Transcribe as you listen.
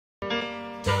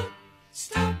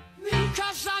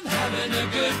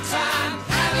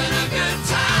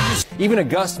Even a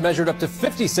gust measured up to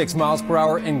 56 miles per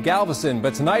hour in Galveston.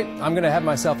 But tonight, I'm going to have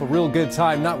myself a real good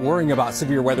time not worrying about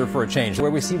severe weather for a change. Where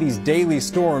we see these daily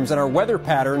storms and our weather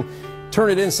pattern turn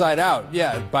it inside out.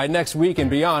 Yeah, by next week and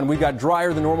beyond, we've got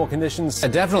drier than normal conditions.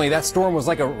 Definitely, that storm was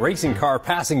like a racing car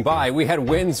passing by. We had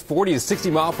winds 40 to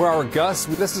 60 mile per hour gusts.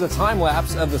 This is a time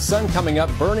lapse of the sun coming up,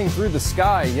 burning through the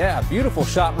sky. Yeah, beautiful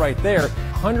shot right there.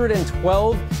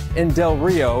 112 in Del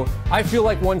Rio. I feel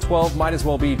like 112 might as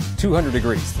well be 200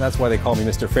 degrees. That's why they call me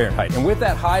Mr. Fahrenheit. And with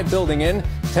that high building in,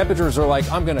 temperatures are like,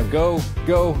 I'm gonna go,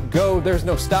 go, go. There's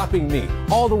no stopping me.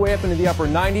 All the way up into the upper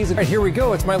 90s. All right, here we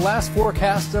go. It's my last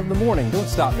forecast of the morning. Don't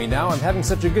stop me now. I'm having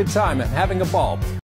such a good time. I'm having a ball.